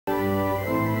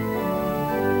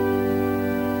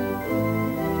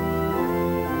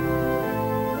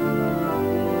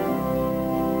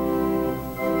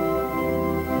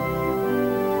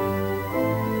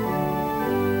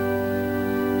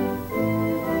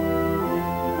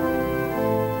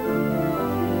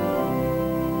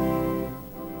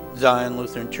Zion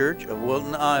Lutheran Church of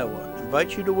Wilton, Iowa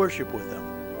invites you to worship with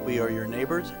them. We are your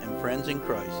neighbors and friends in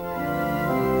Christ.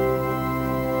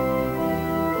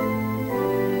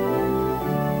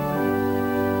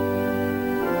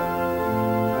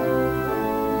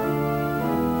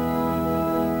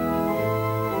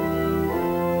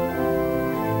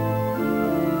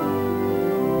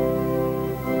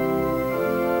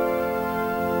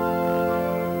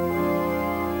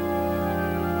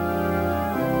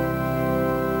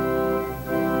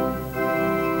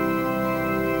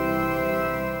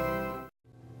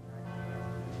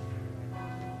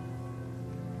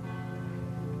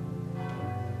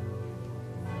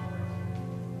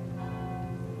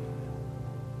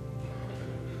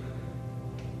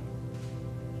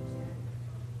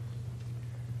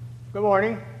 Good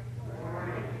morning. Good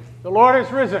morning. The Lord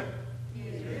is risen. He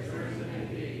is risen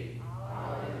indeed.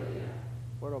 Hallelujah.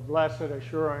 What a blessed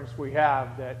assurance we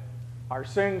have that our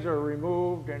sins are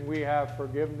removed and we have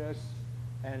forgiveness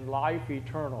and life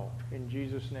eternal in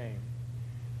Jesus' name.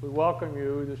 We welcome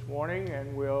you this morning,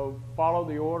 and we'll follow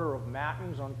the order of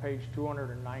Matins on page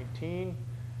 219.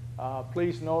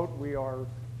 Please note we are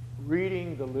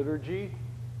reading the liturgy,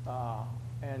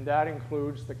 and that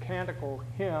includes the canticle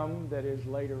hymn that is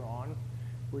later on.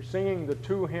 We're singing the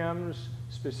two hymns'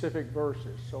 specific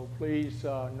verses, so please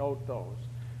note those.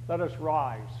 Let us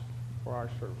rise for our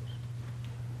service.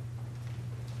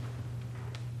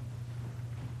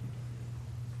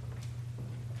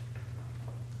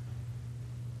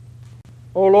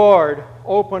 O Lord,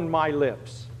 open my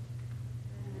lips.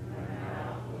 And my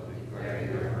mouth will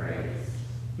declare your praise.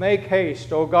 Make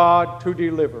haste, O God, to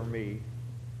deliver me.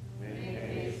 Make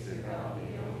haste to help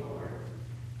me, O Lord.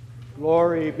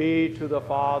 Glory be to the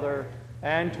Father,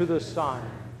 and to the Son,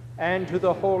 and to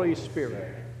the Holy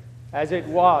Spirit, as it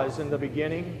was in the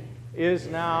beginning, is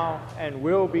now, and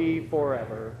will be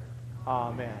forever.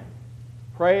 Amen.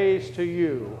 Praise to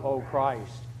you, O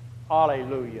Christ.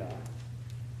 Alleluia.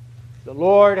 The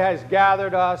Lord has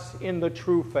gathered us in the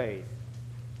true faith.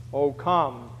 O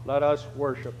come, let us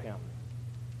worship him.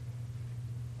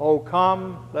 O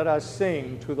come, let us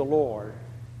sing to the Lord.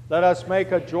 Let us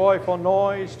make a joyful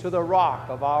noise to the rock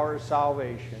of our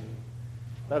salvation.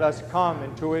 Let us come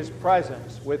into his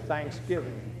presence with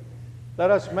thanksgiving. Let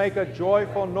us make a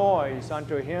joyful noise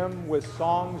unto him with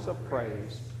songs of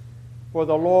praise. For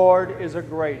the Lord is a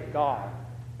great God,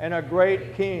 and a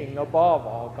great King above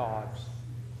all gods.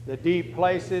 The deep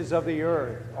places of the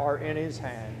earth are in his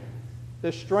hand.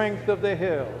 The strength of the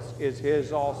hills is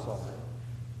his also.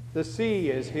 The sea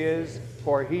is his,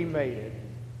 for he made it,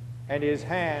 and his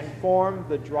hand formed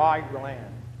the dry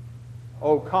land.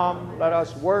 O come, let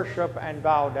us worship and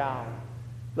bow down.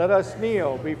 Let us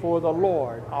kneel before the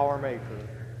Lord our Maker.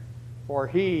 For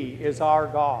he is our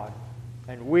God,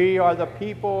 and we are the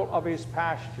people of his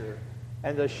pasture,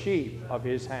 and the sheep of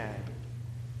his hand.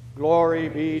 Glory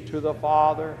be to the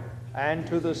Father, and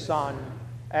to the Son,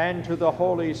 and to the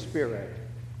Holy Spirit,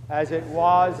 as it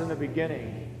was in the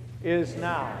beginning, is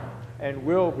now, and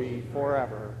will be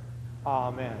forever.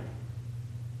 Amen.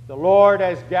 The Lord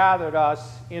has gathered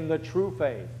us in the true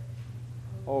faith.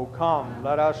 O come,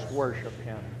 let us worship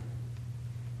him.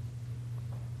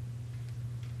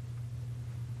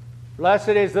 Blessed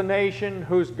is the nation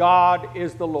whose God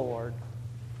is the Lord,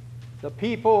 the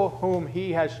people whom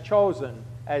he has chosen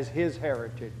as his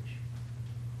heritage.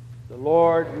 The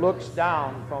Lord looks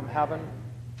down from heaven.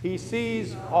 He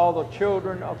sees all the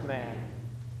children of man.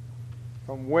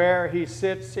 From where he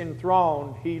sits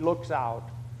enthroned, he looks out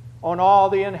on all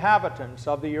the inhabitants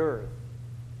of the earth.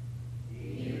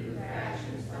 He who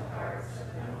fashions the hearts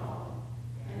of them all,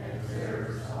 and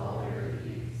observes all their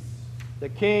deeds. The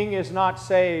king is not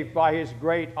saved by his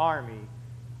great army.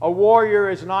 A warrior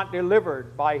is not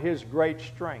delivered by his great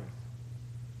strength.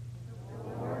 The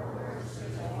Lord works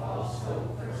with a false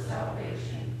hope for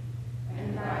salvation,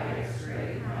 and by its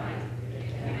great might it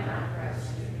cannot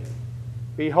rescue.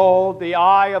 Behold, the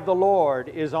eye of the Lord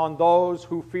is on those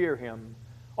who fear him,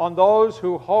 on those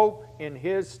who hope in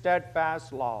his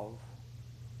steadfast love.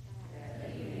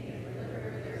 That he may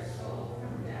deliver their soul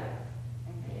from death,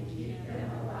 and keep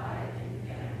them alive in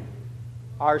him.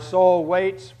 Our soul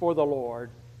waits for the Lord.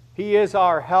 He is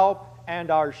our help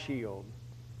and our shield.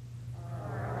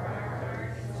 Our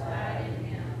heart is glad in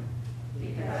him,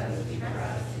 because we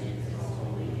trust in his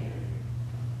holy name.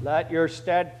 Let your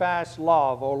steadfast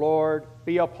love, O Lord,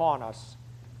 be upon us,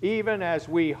 even as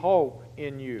we hope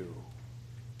in you.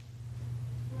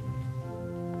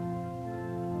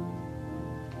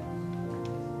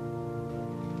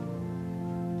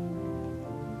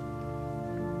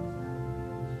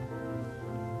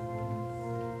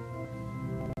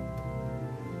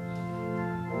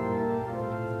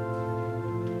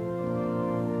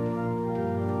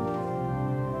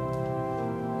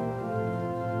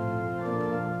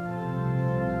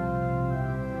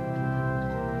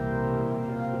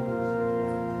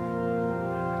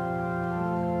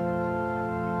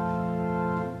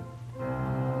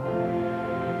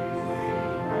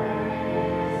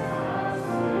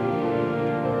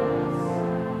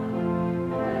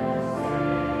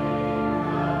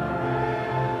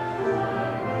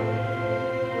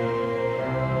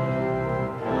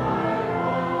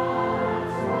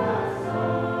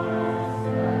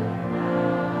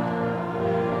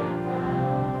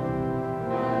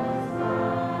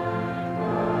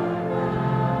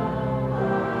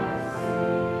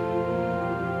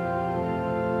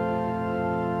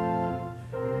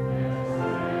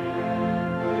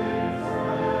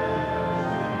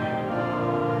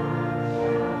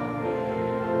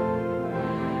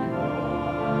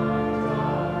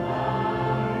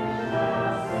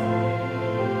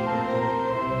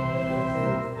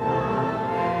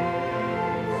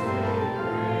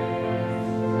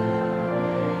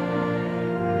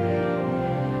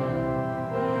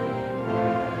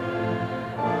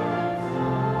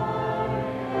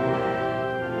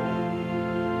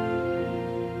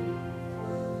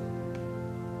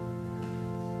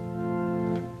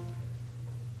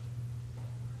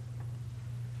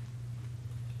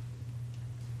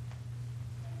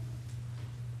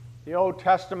 The Old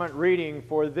Testament reading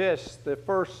for this, the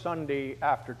first Sunday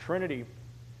after Trinity,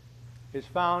 is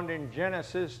found in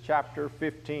Genesis chapter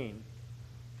 15.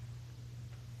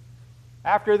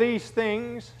 After these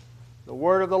things, the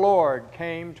word of the Lord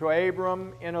came to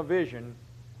Abram in a vision.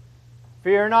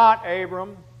 Fear not,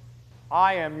 Abram,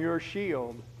 I am your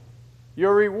shield.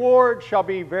 Your reward shall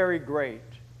be very great.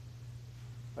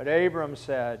 But Abram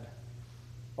said,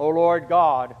 O Lord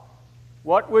God,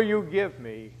 what will you give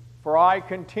me? For I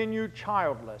continue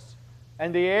childless,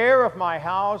 and the heir of my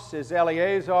house is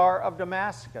Eleazar of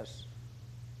Damascus.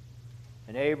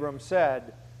 And Abram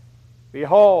said,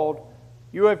 Behold,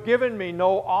 you have given me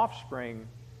no offspring,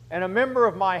 and a member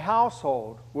of my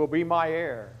household will be my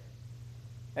heir.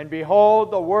 And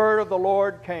behold, the word of the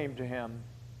Lord came to him.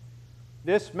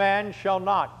 This man shall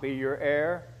not be your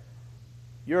heir.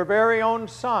 Your very own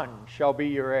son shall be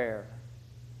your heir.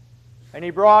 And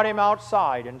he brought him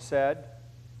outside and said,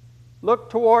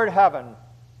 Look toward heaven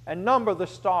and number the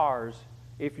stars,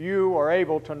 if you are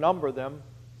able to number them.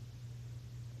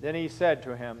 Then he said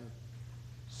to him,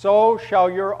 So shall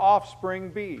your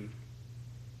offspring be.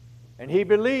 And he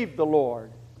believed the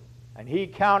Lord, and he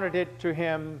counted it to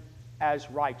him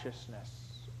as righteousness.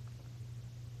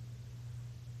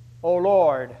 O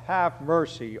Lord, have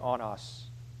mercy on us.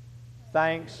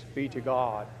 Thanks be to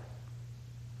God.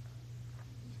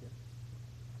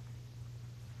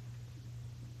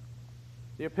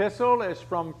 The epistle is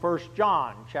from 1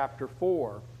 John chapter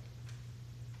 4.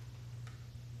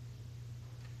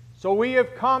 So we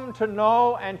have come to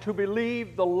know and to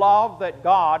believe the love that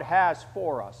God has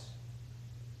for us.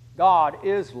 God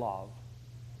is love,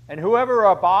 and whoever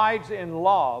abides in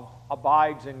love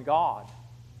abides in God,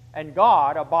 and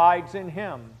God abides in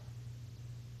him.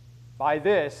 By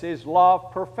this is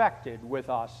love perfected with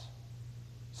us,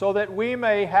 so that we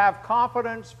may have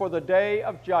confidence for the day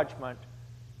of judgment,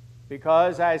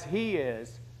 because as he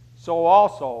is, so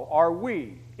also are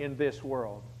we in this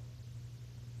world.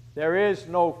 There is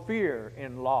no fear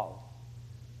in love,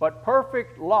 but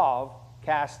perfect love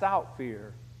casts out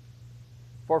fear.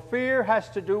 For fear has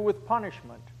to do with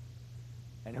punishment,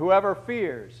 and whoever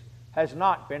fears has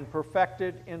not been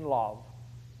perfected in love.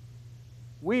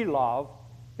 We love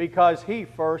because he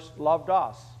first loved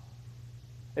us.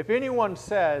 If anyone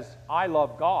says, I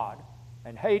love God,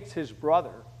 and hates his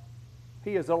brother,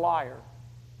 he is a liar.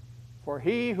 For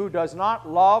he who does not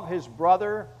love his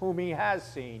brother whom he has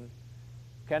seen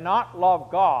cannot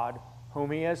love God whom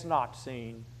he has not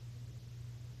seen.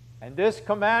 And this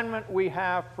commandment we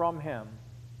have from him: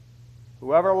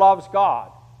 whoever loves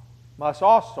God must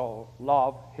also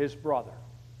love his brother.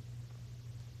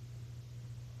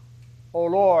 O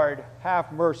Lord,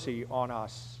 have mercy on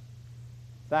us.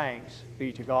 Thanks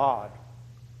be to God.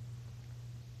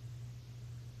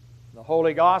 The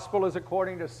Holy Gospel is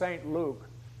according to St. Luke,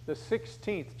 the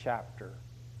 16th chapter.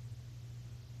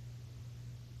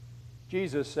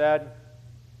 Jesus said,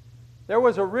 There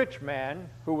was a rich man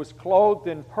who was clothed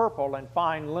in purple and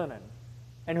fine linen,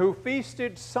 and who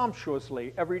feasted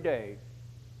sumptuously every day.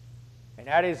 And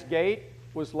at his gate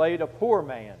was laid a poor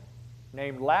man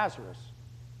named Lazarus,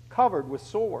 covered with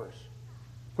sores,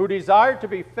 who desired to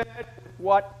be fed with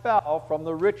what fell from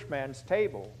the rich man's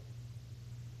table.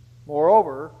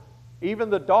 Moreover,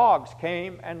 even the dogs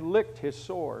came and licked his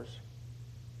sores.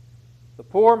 The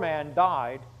poor man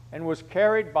died and was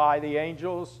carried by the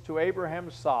angels to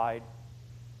Abraham's side.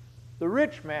 The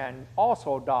rich man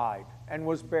also died and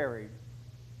was buried.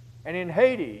 And in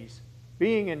Hades,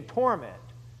 being in torment,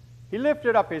 he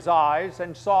lifted up his eyes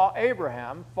and saw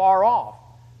Abraham far off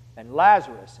and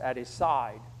Lazarus at his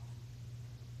side.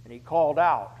 And he called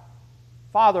out,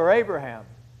 Father Abraham,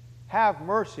 have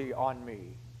mercy on me,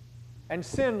 and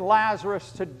send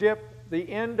Lazarus to dip the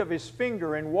end of his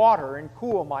finger in water and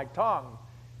cool my tongue,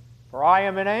 for I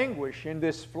am in anguish in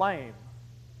this flame.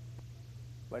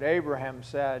 But Abraham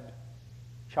said,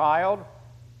 Child,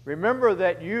 remember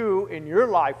that you in your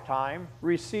lifetime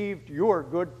received your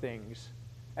good things,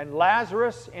 and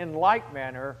Lazarus in like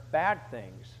manner bad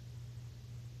things.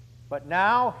 But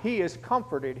now he is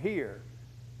comforted here,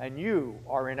 and you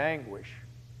are in anguish.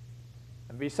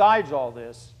 And besides all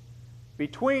this,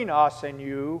 between us and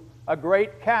you a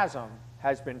great chasm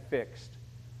has been fixed,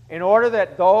 in order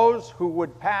that those who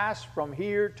would pass from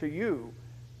here to you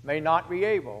may not be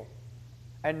able,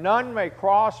 and none may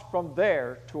cross from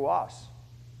there to us.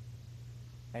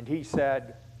 And he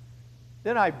said,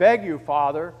 Then I beg you,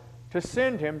 Father, to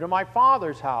send him to my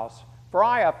father's house, for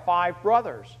I have 5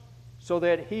 brothers, so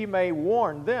that he may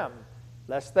warn them,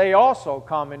 lest they also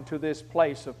come into this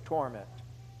place of torment.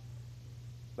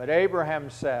 But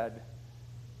Abraham said,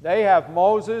 They have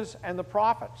Moses and the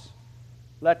prophets.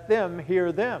 let them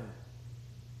hear them.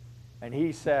 And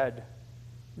he said,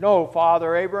 No,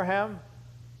 Father Abraham,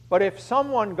 but if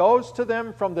someone goes to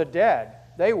them from the dead,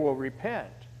 they will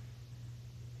repent.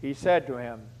 He said to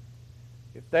him,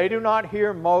 If they do not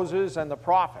hear Moses and the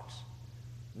prophets,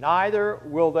 neither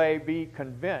will they be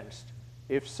convinced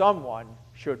if someone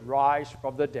should rise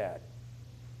from the dead.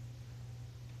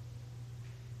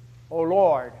 O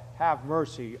Lord, have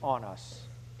mercy on us.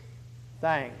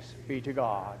 Thanks be to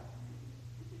God.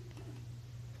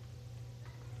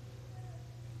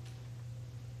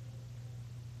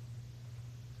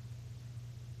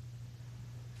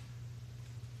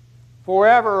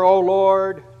 Forever, O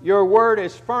Lord, your word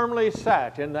is firmly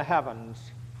set in the heavens.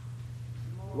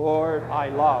 Lord, I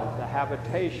love the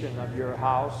habitation of your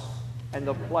house and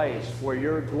the place where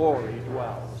your glory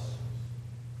dwells.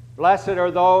 Blessed are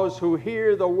those who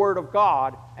hear the word of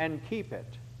God and keep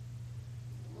it.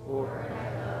 Lord,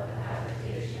 I love the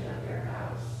habitation of your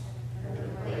house and the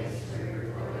place where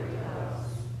your glory dwells.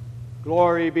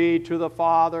 Glory be to the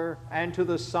Father, and to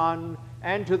the Son,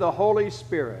 and to the Holy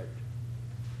Spirit.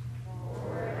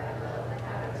 Lord, I love the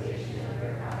habitation of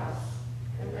your house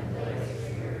and the place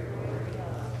where your glory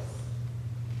dwells.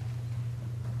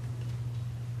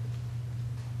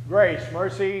 Grace,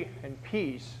 mercy, and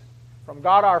peace from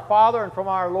God our Father and from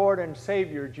our Lord and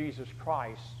Savior Jesus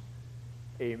Christ.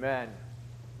 Amen.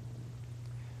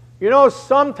 You know,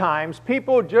 sometimes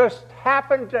people just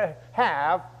happen to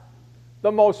have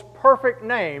the most perfect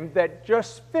name that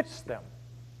just fits them.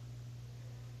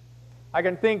 I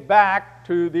can think back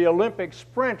to the Olympic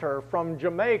sprinter from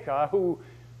Jamaica who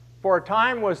for a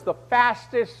time was the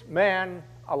fastest man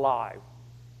alive.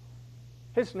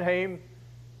 His name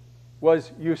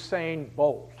was Usain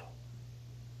Bolt.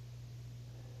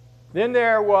 Then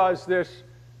there was this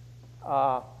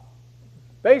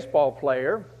baseball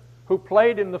player who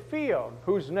played in the field,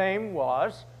 whose name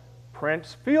was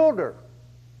Prince Fielder.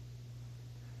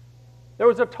 There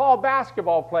was a tall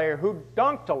basketball player who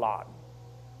dunked a lot.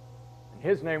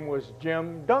 His name was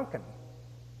Jim Duncan.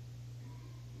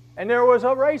 And there was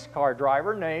a race car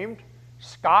driver named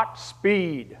Scott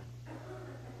Speed.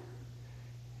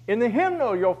 In the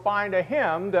hymnal, you'll find a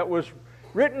hymn that was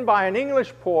written by an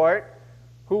English poet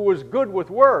who was good with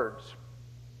words.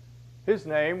 His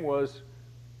name was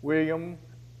William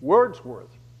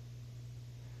Wordsworth.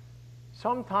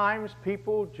 Sometimes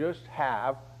people just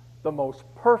have the most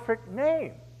perfect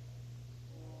name.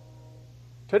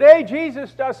 Today,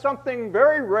 Jesus does something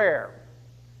very rare.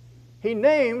 He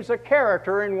names a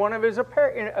character in one of his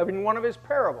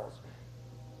parables.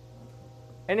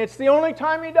 And it's the only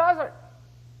time he does it.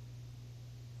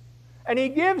 And he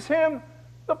gives him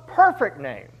the perfect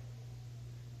name,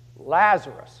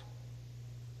 Lazarus,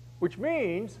 which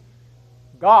means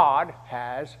God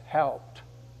has helped.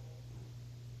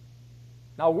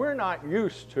 Now, we're not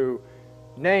used to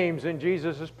names in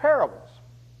Jesus' parables.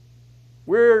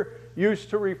 We're used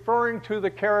to referring to the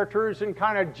characters in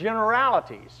kind of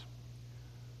generalities.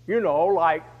 You know,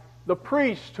 like the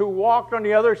priest who walked on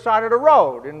the other side of the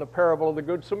road in the parable of the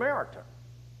Good Samaritan.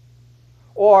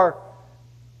 Or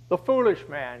the foolish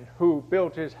man who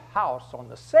built his house on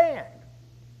the sand.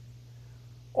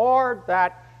 Or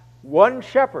that one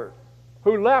shepherd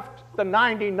who left the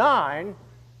 99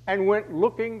 and went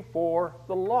looking for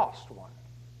the lost one.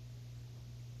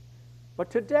 But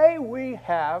today we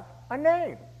have a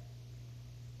name.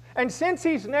 And since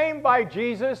he's named by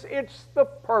Jesus, it's the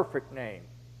perfect name.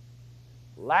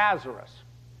 Lazarus.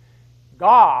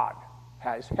 God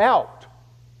has helped.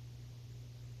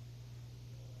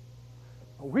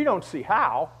 We don't see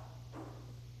how,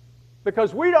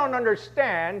 because we don't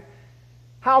understand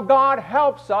how God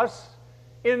helps us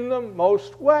in the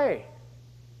most way.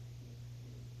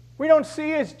 We don't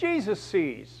see as Jesus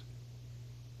sees.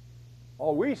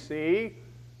 All we see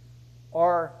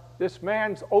are this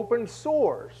man's open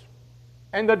sores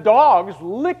and the dogs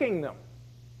licking them.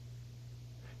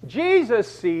 Jesus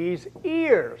sees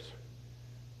ears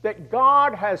that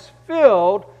God has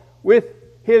filled with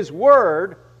his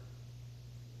word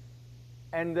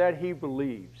and that he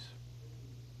believes.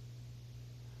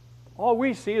 All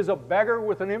we see is a beggar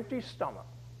with an empty stomach.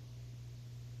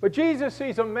 But Jesus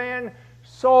sees a man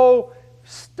so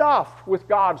stuffed with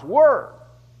God's word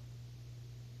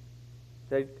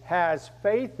that has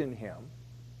faith in him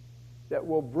that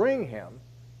will bring him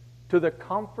to the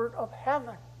comfort of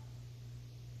heaven.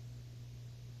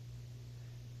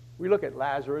 We look at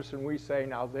Lazarus and we say,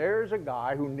 now there's a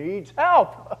guy who needs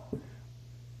help.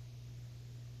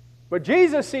 But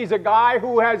Jesus sees a guy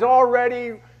who has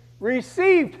already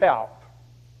received help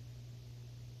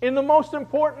in the most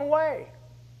important way.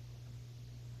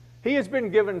 He has been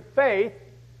given faith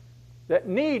that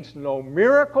needs no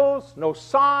miracles, no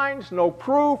signs, no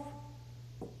proof,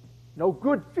 no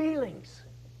good feelings.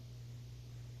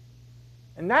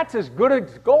 And that's as good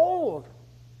as gold.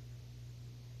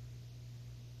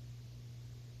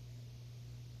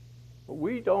 But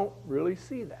we don't really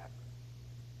see that.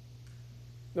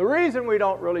 The reason we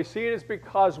don't really see it is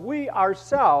because we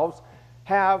ourselves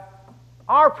have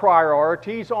our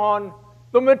priorities on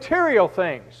the material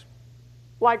things,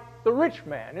 like the rich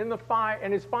man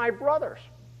and his 5 brothers.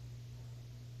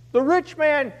 The rich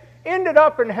man ended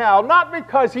up in hell not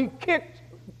because he kicked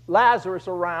Lazarus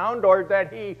around or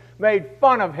that he made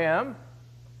fun of him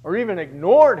or even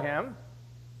ignored him,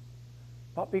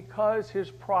 but because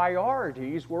his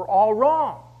priorities were all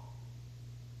wrong,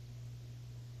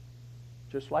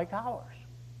 just like ours.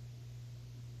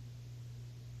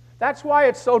 That's why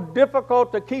it's so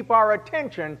difficult to keep our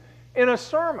attention in a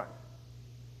sermon,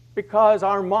 because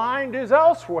our mind is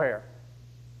elsewhere.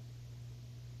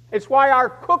 It's why our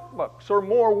cookbooks are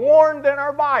more worn than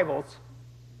our Bibles.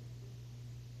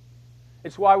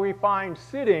 It's why we find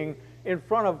sitting in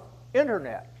front of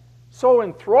internet so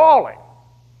enthralling,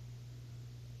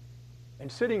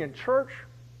 and sitting in church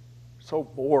so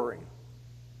boring.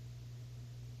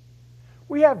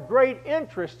 We have great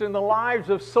interest in the lives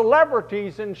of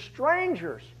celebrities and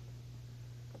strangers,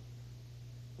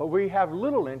 but we have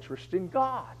little interest in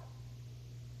God.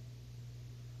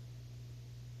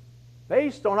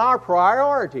 Based on our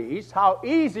priorities, how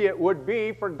easy it would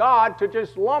be for God to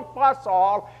just lump us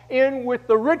all in with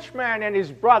the rich man and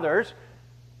his brothers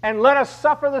and let us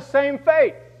suffer the same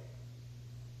fate.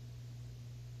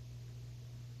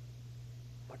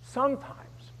 But sometimes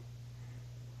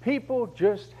people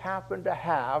just happen to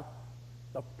have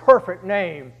the perfect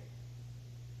name.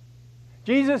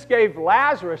 Jesus gave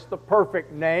Lazarus the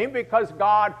perfect name because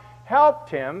God helped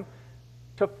him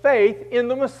to faith in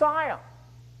the Messiah.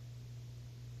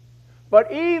 But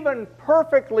even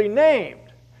perfectly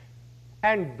named,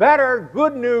 and better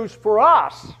good news for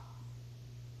us,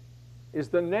 is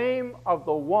the name of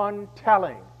the one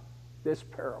telling this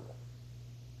parable.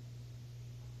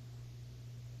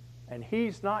 And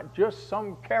he's not just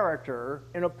some character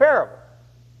in a parable.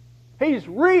 He's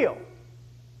real.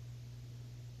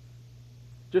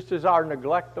 Just as our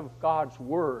neglect of God's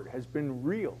Word has been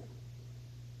real.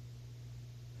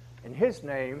 And his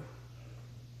name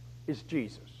is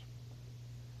Jesus,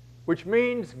 which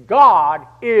means God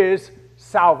is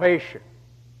salvation.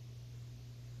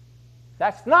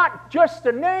 That's not just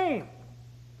a name.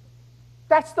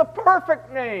 That's the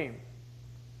perfect name.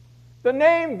 The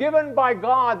name given by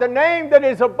God, the name that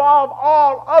is above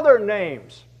all other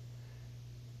names.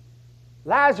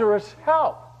 Lazarus'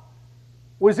 help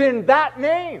was in that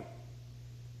name.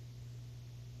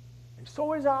 And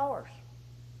so is ours.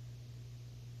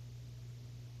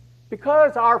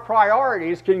 Because our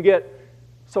priorities can get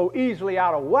so easily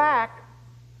out of whack,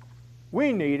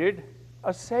 we needed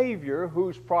a Savior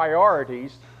whose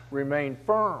priorities remained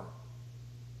firm.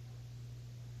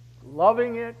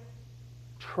 Loving it,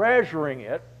 treasuring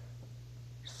it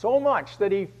so much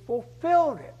that he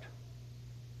fulfilled it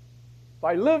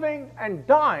by living and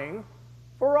dying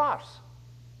for us.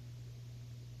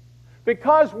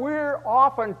 Because we're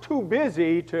often too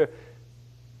busy to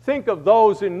think of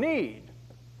those in need,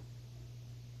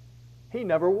 he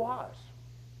never was.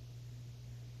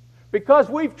 Because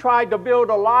we've tried to build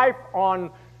a life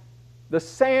on the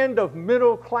sand of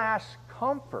middle-class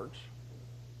comforts,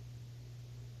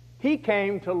 he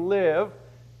came to live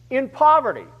in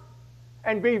poverty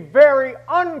and be very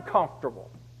uncomfortable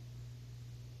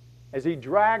as he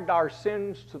dragged our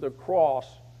sins to the cross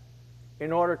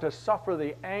in order to suffer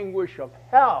the anguish of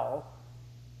hell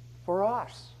for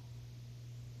us.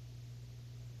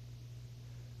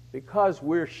 Because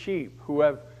we're sheep who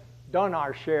have done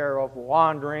our share of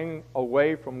wandering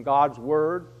away from God's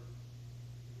Word,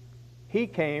 he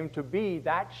came to be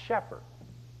that shepherd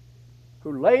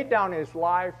who laid down his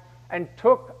life and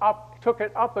took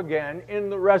it up again in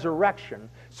the resurrection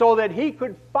so that he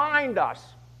could find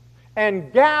us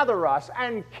and gather us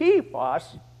and keep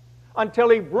us until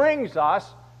he brings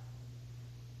us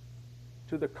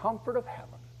to the comfort of heaven.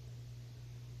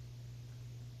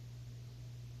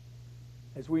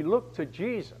 As we look to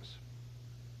Jesus,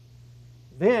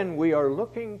 then we are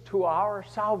looking to our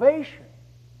salvation.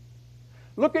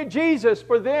 Look at Jesus,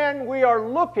 for then we are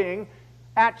looking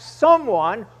at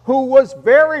someone who was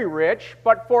very rich,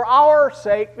 but for our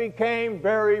sake became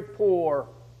very poor.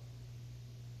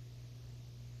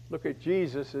 Look at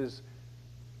Jesus'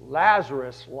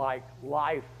 Lazarus-like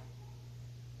life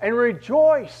and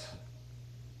rejoice.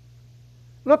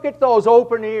 Look at those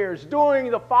open ears, doing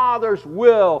the Father's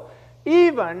will,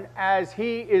 even as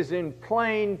he is in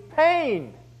plain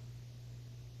pain.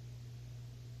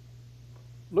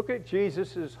 Look at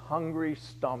Jesus' hungry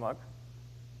stomach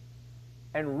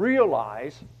and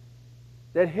realize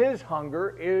that his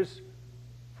hunger is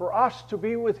for us to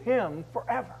be with him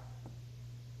forever.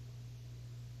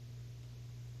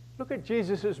 Look at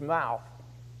Jesus' mouth.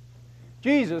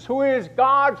 Jesus, who is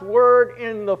God's Word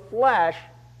in the flesh,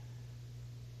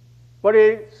 but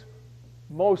is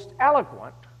most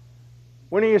eloquent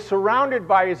when he is surrounded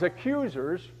by his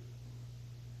accusers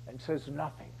and says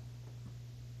nothing.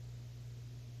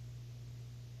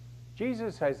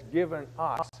 Jesus has given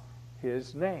us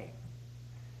his name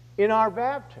in our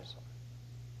baptism.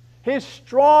 His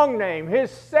strong name,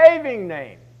 his saving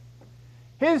name.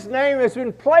 His name has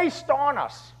been placed on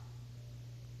us.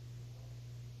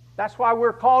 That's why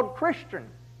we're called Christian.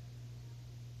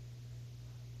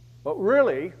 But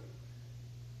really,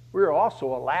 we're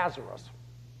also a Lazarus.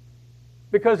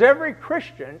 Because every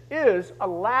Christian is a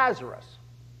Lazarus,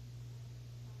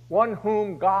 one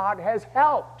whom God has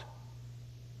helped.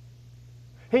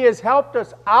 He has helped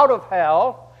us out of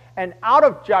hell and out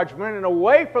of judgment and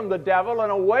away from the devil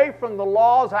and away from the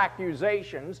law's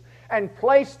accusations and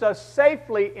placed us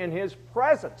safely in his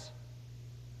presence,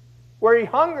 where he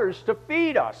hungers to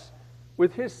feed us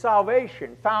with his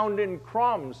salvation found in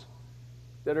crumbs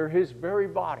that are his very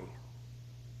body.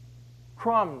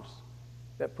 Crumbs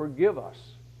that forgive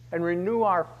us and renew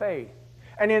our faith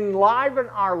and enliven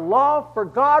our love for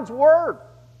God's Word,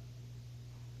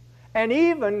 and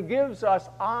even gives us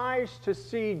eyes to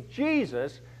see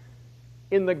Jesus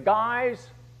in the guise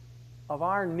of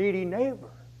our needy neighbor.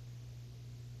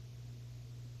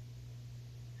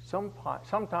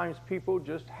 Sometimes people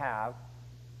just have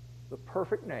the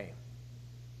perfect name.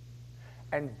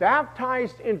 And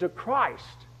baptized into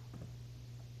Christ,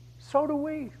 so do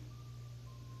we.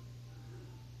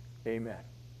 Amen.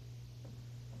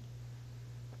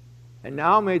 And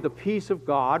now may the peace of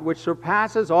God, which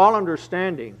surpasses all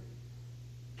understanding,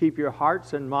 keep your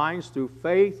hearts and minds through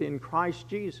faith in Christ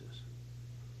Jesus.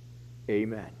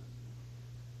 Amen.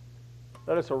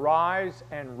 Let us arise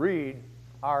and read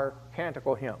our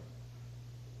canticle hymn.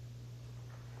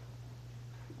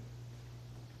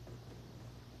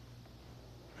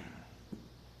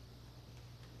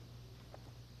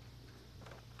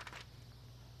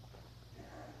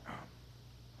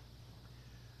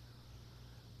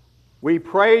 We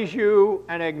praise you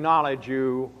and acknowledge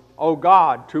you, O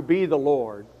God, to be the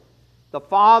Lord, the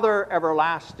Father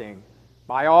everlasting,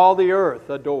 by all the earth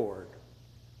adored.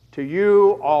 To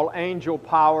you all angel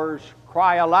powers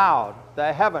cry aloud,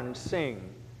 the heavens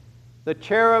sing. The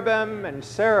cherubim and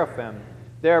seraphim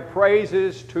their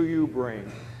praises to you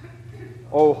bring.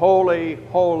 O holy,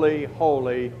 holy,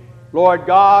 holy, Lord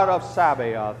God of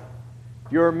Sabaoth,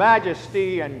 your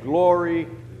majesty and glory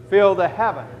fill the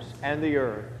heavens and the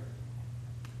earth.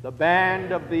 The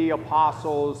band of the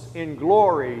apostles in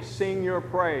glory sing your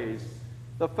praise.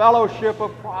 The fellowship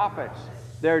of prophets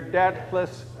their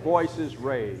deathless voices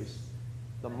raise.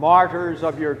 The martyrs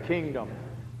of your kingdom,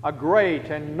 a great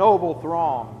and noble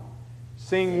throng,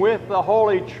 sing with the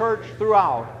holy church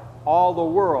throughout all the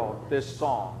world this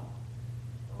song.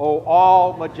 O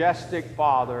all majestic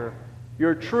Father,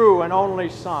 your true and only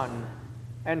Son,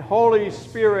 and Holy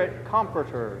Spirit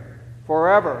Comforter,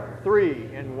 forever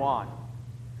three in one.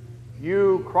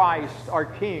 You, Christ, are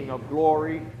King of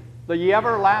glory, the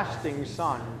everlasting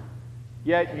Son.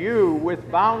 Yet you,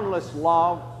 with boundless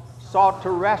love, sought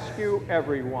to rescue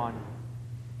everyone.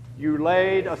 You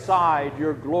laid aside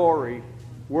your glory,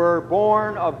 were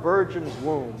born of virgin's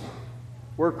womb,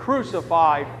 were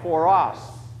crucified for us,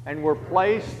 and were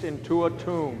placed into a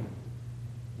tomb.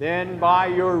 Then by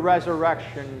your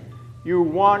resurrection, you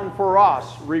won for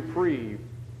us reprieve.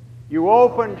 You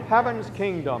opened heaven's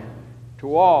kingdom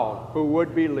to all who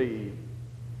would believe.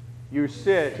 You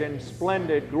sit in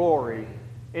splendid glory,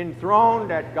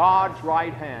 enthroned at God's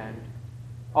right hand,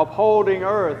 upholding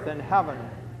earth and heaven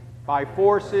by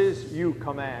forces you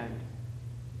command.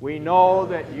 We know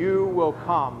that you will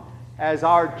come as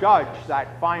our judge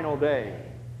that final day.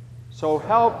 So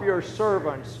help your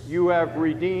servants you have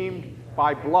redeemed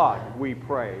by blood, we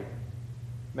pray.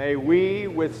 May we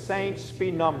with saints be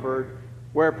numbered,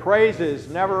 where praises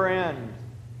never end,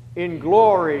 in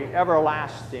glory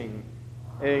everlasting.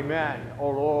 Amen. O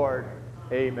Lord,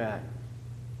 amen.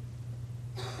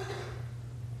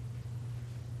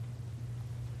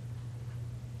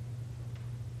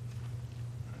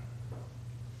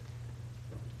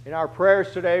 In our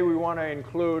prayers today, we want to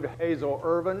include Hazel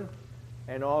Irvin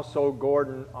and also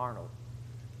Gordon Arnold.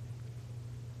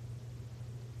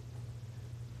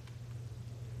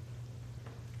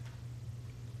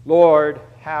 Lord,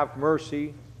 have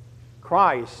mercy.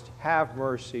 Christ, have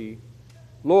mercy.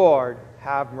 Lord,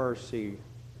 have mercy.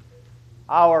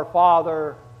 Our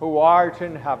Father, who art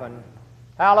in heaven,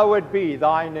 hallowed be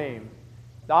thy name.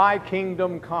 Thy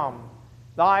kingdom come.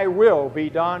 Thy will be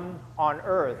done on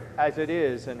earth as it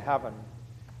is in heaven.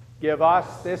 Give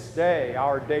us this day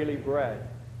our daily bread,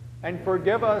 and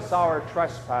forgive us our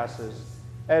trespasses,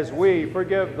 as we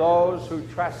forgive those who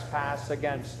trespass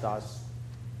against us.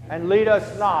 And lead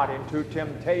us not into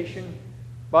temptation,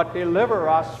 but deliver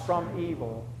us from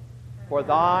evil. For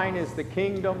thine is the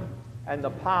kingdom, and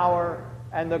the power,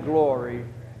 and the glory,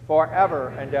 forever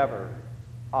and ever.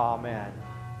 Amen.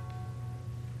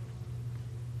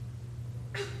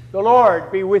 The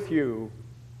Lord be with you.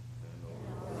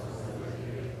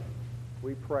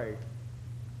 We pray.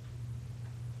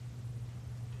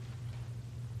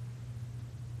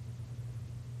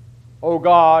 O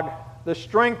God, the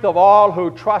strength of all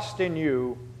who trust in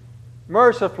you,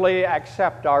 mercifully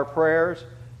accept our prayers,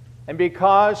 and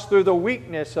because through the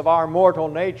weakness of our mortal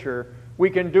nature we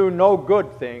can do no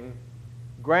good thing,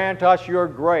 grant us your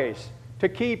grace to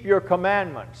keep your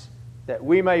commandments, that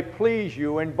we may please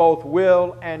you in both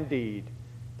will and deed.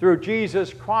 Through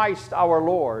Jesus Christ our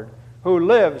Lord, who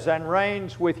lives and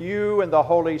reigns with you in the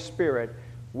Holy Spirit,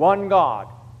 one God,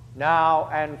 now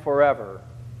and forever.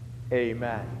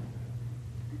 Amen.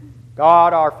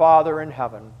 God, our Father in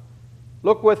heaven,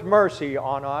 look with mercy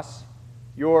on us,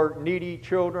 your needy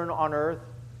children on earth,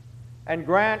 and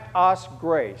grant us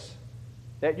grace,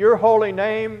 that your holy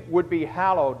name would be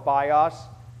hallowed by us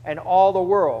and all the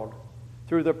world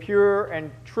through the pure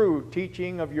and true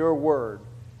teaching of your word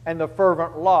and the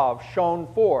fervent love shown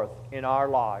forth in our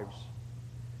lives.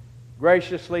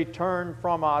 Graciously turn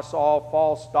from us all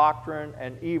false doctrine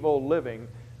and evil living,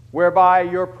 whereby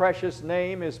your precious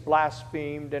name is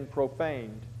blasphemed and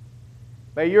profaned.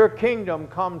 May your kingdom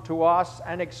come to us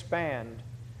and expand.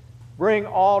 Bring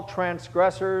all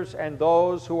transgressors and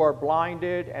those who are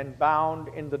blinded and bound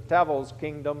in the devil's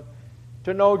kingdom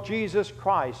to know Jesus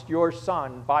Christ, your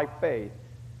Son, by faith,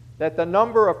 that the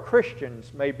number of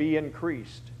Christians may be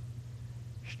increased.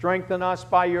 Strengthen us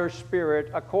by your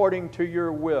Spirit according to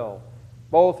your will,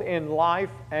 both in life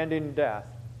and in death,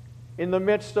 in the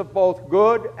midst of both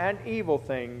good and evil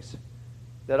things,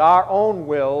 that our own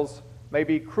wills may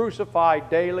be crucified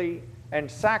daily and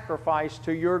sacrificed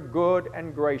to your good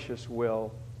and gracious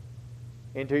will.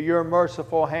 Into your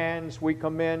merciful hands we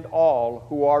commend all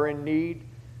who are in need,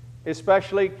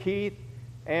 especially Keith,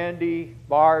 Andy,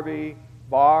 Barbie,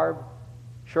 Barb,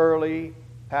 Shirley,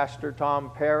 Pastor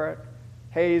Tom Parrott,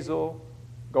 Hazel,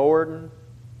 Gordon,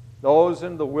 those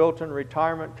in the Wilton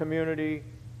Retirement Community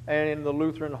and in the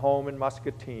Lutheran home in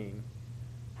Muscatine,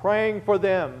 praying for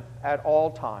them at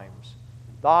all times.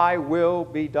 Thy will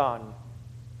be done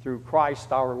through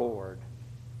Christ our Lord.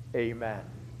 Amen.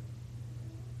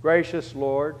 Gracious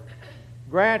Lord,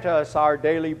 grant us our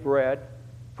daily bread,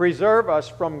 preserve us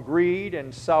from greed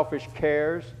and selfish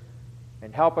cares,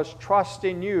 and help us trust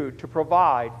in you to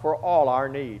provide for all our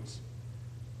needs.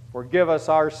 Forgive us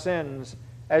our sins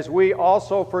as we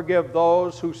also forgive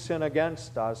those who sin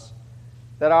against us,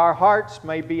 that our hearts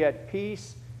may be at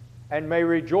peace and may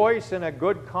rejoice in a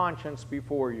good conscience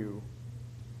before you,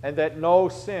 and that no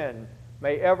sin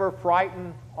may ever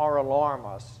frighten or alarm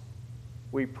us.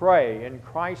 We pray in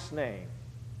Christ's name.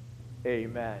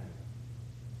 Amen.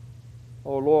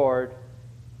 O Lord,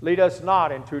 lead us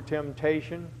not into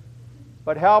temptation,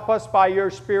 but help us by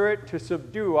your Spirit to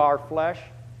subdue our flesh,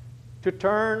 to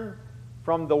turn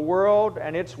from the world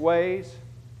and its ways,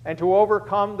 and to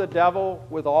overcome the devil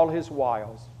with all his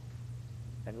wiles.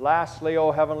 And lastly,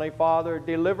 O Heavenly Father,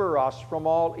 deliver us from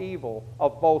all evil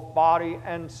of both body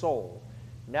and soul,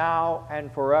 now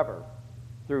and forever,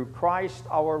 through Christ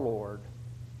our Lord.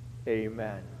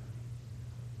 Amen.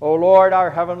 O Lord, our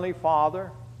Heavenly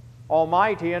Father,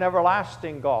 Almighty and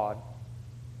everlasting God,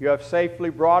 you have safely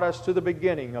brought us to the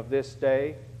beginning of this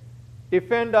day.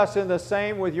 Defend us in the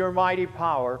same with your mighty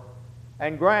power,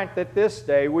 and grant that this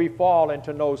day we fall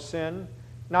into no sin,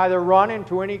 neither run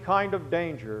into any kind of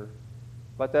danger,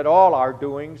 but that all our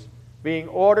doings, being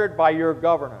ordered by your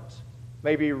governance,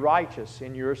 may be righteous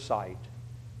in your sight.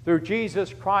 Through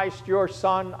Jesus Christ, your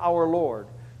Son, our Lord,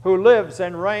 who lives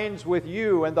and reigns with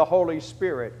you and the Holy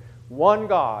Spirit, one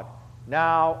God,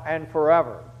 now and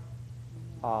forever.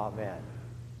 Amen.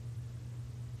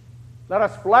 Let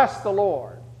us bless the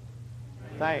Lord.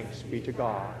 Thanks be to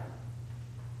God.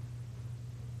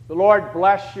 The Lord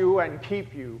bless you and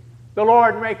keep you. The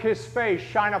Lord make his face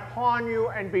shine upon you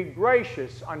and be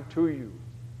gracious unto you.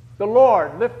 The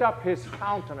Lord lift up his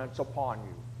countenance upon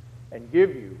you and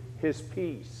give you his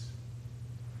peace.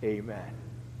 Amen.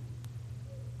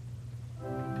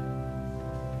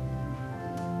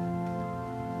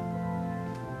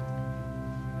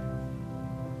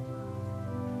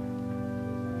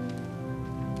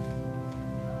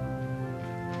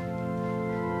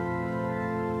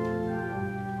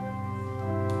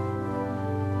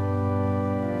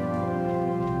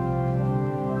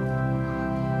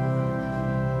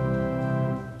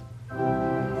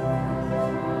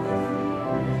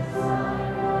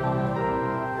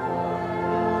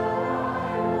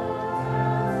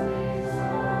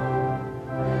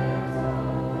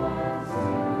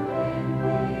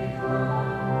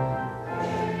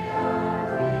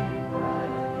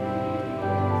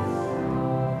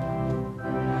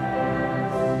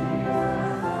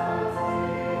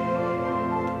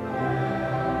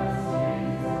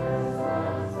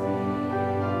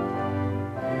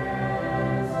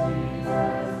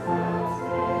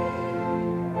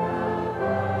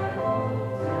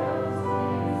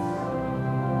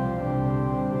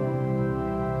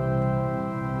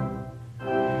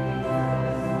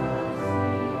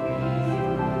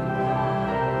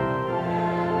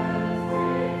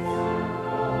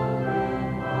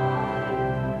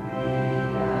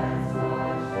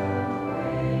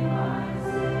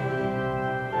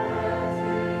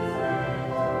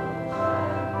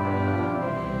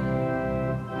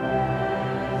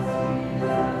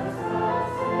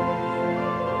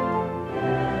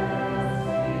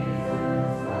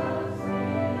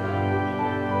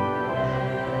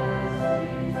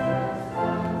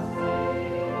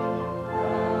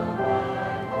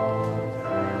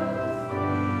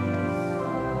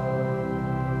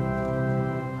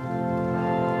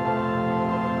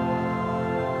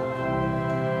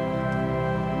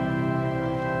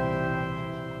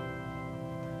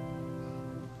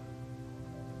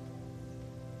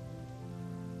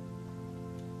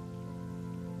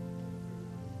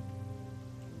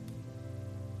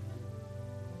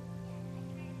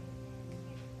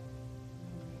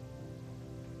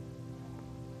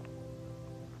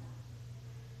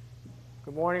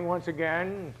 Good morning once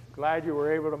again. Glad you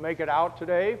were able to make it out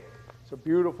today. It's a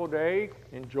beautiful day.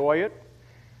 Enjoy it.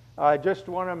 Just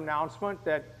one announcement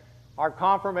that our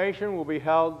confirmation will be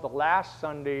held the last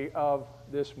Sunday of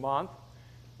this month,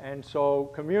 and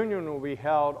so communion will be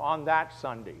held on that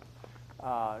Sunday.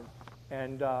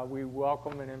 We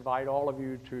welcome and invite all of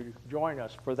you to join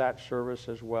us for that service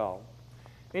as well.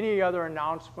 Any other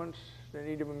announcements that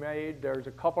need to be made? There's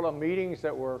a couple of meetings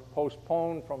that were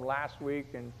postponed from last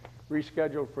week and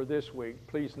rescheduled for this week.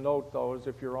 Please note those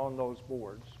if you're on those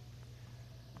boards.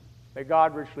 May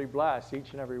God richly bless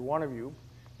each and every one of you,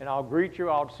 and I'll greet you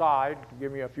outside.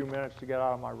 Give me a few minutes to get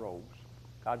out of my robes.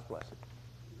 God's blessing.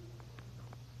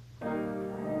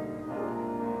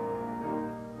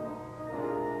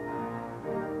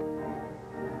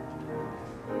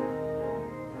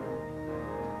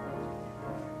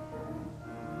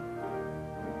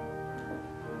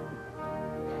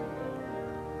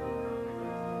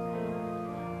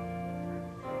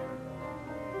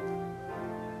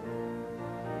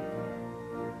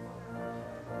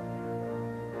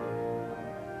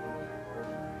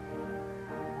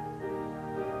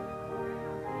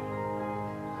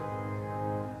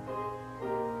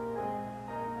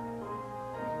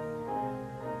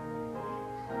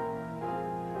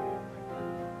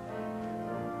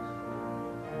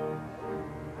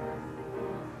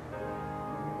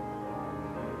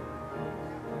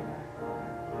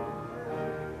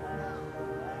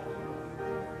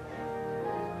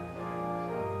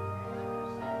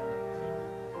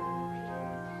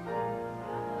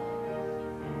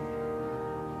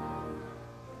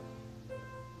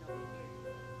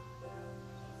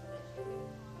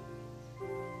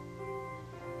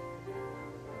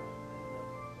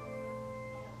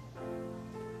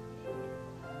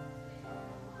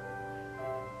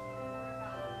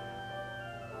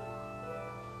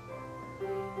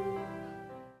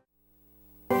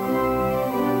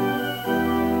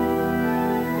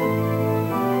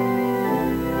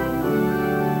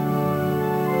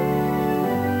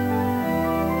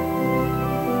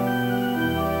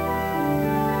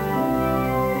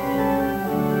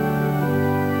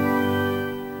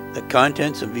 The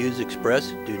contents and views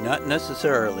expressed do not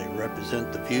necessarily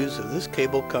represent the views of this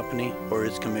cable company or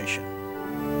its commission.